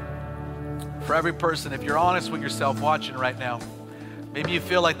now for every person, if you're honest with yourself watching right now, maybe you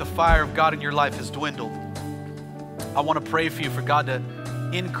feel like the fire of God in your life has dwindled. I want to pray for you for God to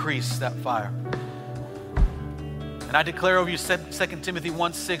increase that fire. And I declare over you 2 Timothy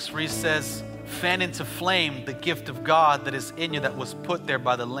 1:6, where he says, fan into flame the gift of God that is in you, that was put there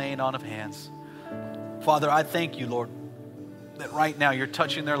by the laying on of hands. Father, I thank you, Lord, that right now you're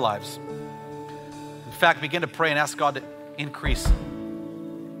touching their lives. In fact, begin to pray and ask God to increase.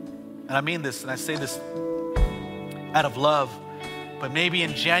 And I mean this, and I say this out of love, but maybe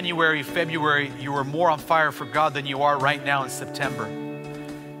in January, February, you were more on fire for God than you are right now in September.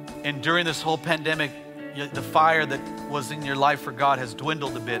 And during this whole pandemic, the fire that was in your life for God has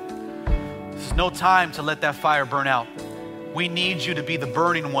dwindled a bit. There's no time to let that fire burn out. We need you to be the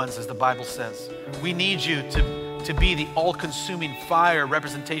burning ones, as the Bible says. We need you to be the all-consuming fire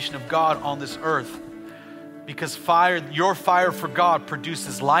representation of God on this earth. Because your fire for God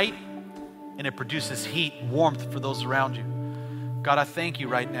produces light, and it produces heat, warmth for those around you. God, I thank you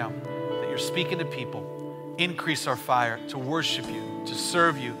right now that you're speaking to people. Increase our fire to worship you, to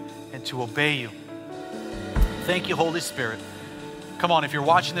serve you, and to obey you. Thank you, Holy Spirit. Come on, if you're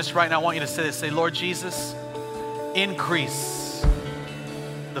watching this right now, I want you to say this. Say, Lord Jesus, increase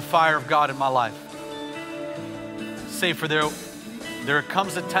the fire of God in my life. Say, for there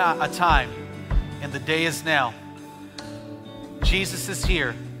comes a time, and the day is now. Jesus is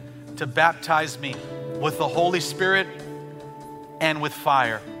here to baptize me with the Holy Spirit and with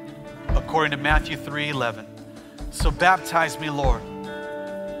fire, according to Matthew 3:11. So baptize me, Lord,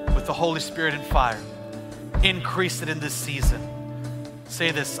 with the Holy Spirit and fire. Increase it in this season.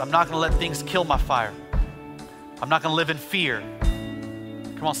 Say this, I'm not going to let things kill my fire. I'm not going to live in fear.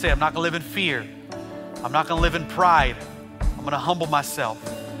 Come on, say it. I'm not going to live in fear. I'm not going to live in pride. I'm going to humble myself.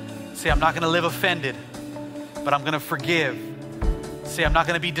 Say, I'm not going to live offended, but I'm going to forgive. Say, I'm not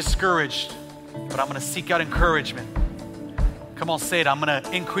going to be discouraged, but I'm going to seek out encouragement. Come on, say it. I'm going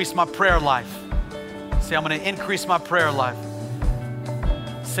to increase my prayer life. Say, I'm going to increase my prayer life.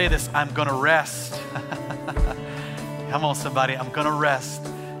 Say this, I'm going to rest. Come on, somebody. I'm going to rest,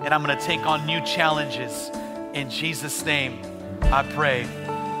 and I'm going to take on new challenges. In Jesus' name, I pray.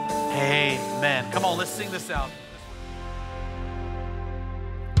 Amen. Come on, let's sing this out.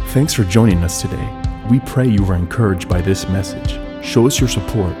 Thanks for joining us today. We pray you were encouraged by this message. Show us your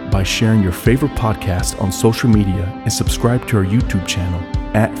support by sharing your favorite podcast on social media and subscribe to our YouTube channel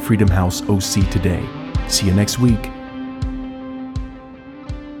at Freedom House OC today. See you next week.